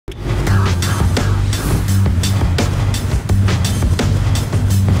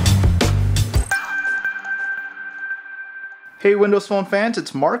Hey Windows Phone fans,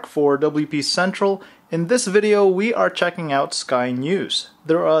 it's Mark for WP Central. In this video, we are checking out Sky News.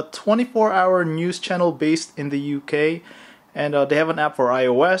 They're a 24-hour news channel based in the UK, and they have an app for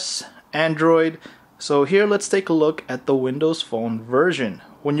iOS, Android. So here, let's take a look at the Windows Phone version.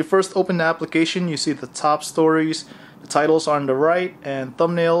 When you first open the application, you see the top stories, the titles are on the right, and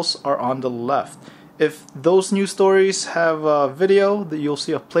thumbnails are on the left. If those news stories have a video, you'll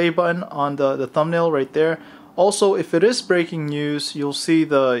see a play button on the thumbnail right there. Also, if it is breaking news, you'll see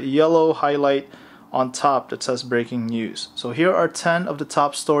the yellow highlight on top that says breaking news. So here are 10 of the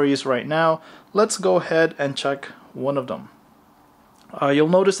top stories right now. Let's go ahead and check one of them. You'll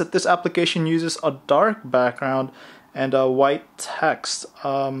notice that this application uses a dark background and a white text.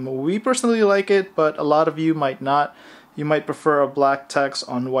 We personally like it, but a lot of you might not. You might prefer a black text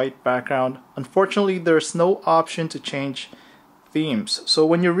on white background. Unfortunately, there's no option to change themes. So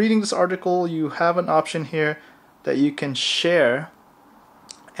when you're reading this article, you have an option here that you can share,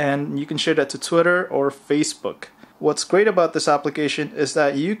 and you can share that to Twitter or Facebook. What's great about this application is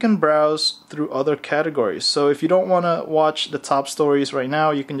that you can browse through other categories. So if you don't want to watch the top stories right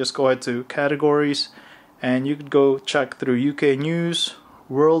now, you can just go ahead to categories and you could go check through UK news,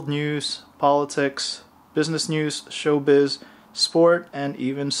 world news, politics, business news, showbiz, sport, and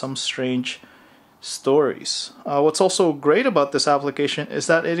even some strange stories. What's also great about this application is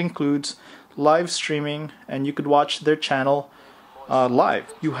that it includes live streaming, and you could watch their channel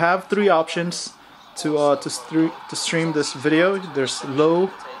live. You have three options to stream this video. There's low,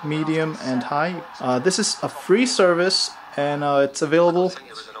 medium, and high. This is a free service, and it's available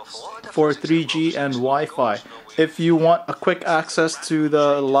for 3G and Wi-Fi. If you want a quick access to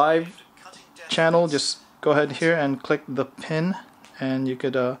the live channel, just go ahead here and click the pin, and you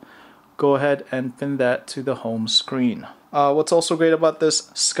could go ahead and pin that to the home screen. What's also great about this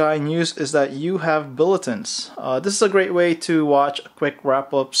Sky News is that you have bulletins. This is a great way to watch quick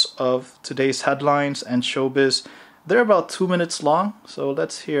wrap-ups of today's headlines and showbiz. They're about 2 minutes long, so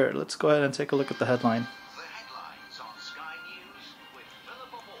let's go ahead and take a look at the headline.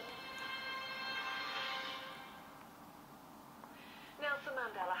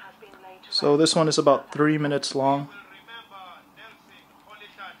 So this one is about 3 minutes long.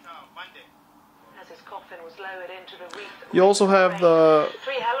 You also have the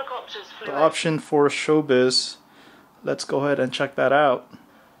option for showbiz. Let's go ahead and check that out.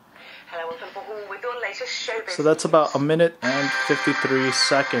 So that's about 1 minute and 53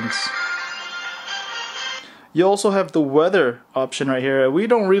 seconds. You also have the weather option right here. We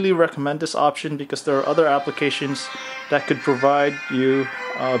don't really recommend this option because there are other applications that could provide you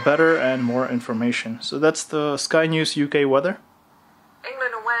better and more information. So that's the Sky News UK weather.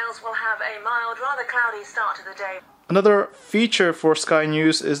 England and Wales will have a mild, rather cloudy start to the day. Another feature for Sky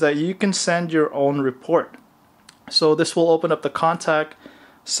News is that you can send your own report. So this will open up the contact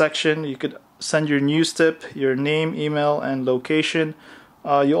section. You could send your news tip, your name, email, and location.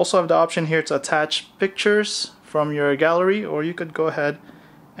 You also have the option here to attach pictures from your gallery, or you could go ahead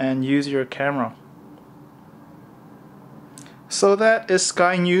and use your camera. So that is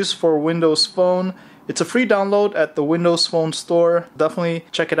Sky News for Windows Phone. It's a free download at the Windows Phone store. Definitely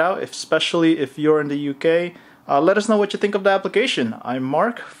check it out, especially if you're in the UK. Let us know what you think of the application. I'm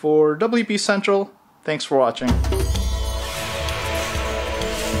Mark for WP Central. Thanks for watching.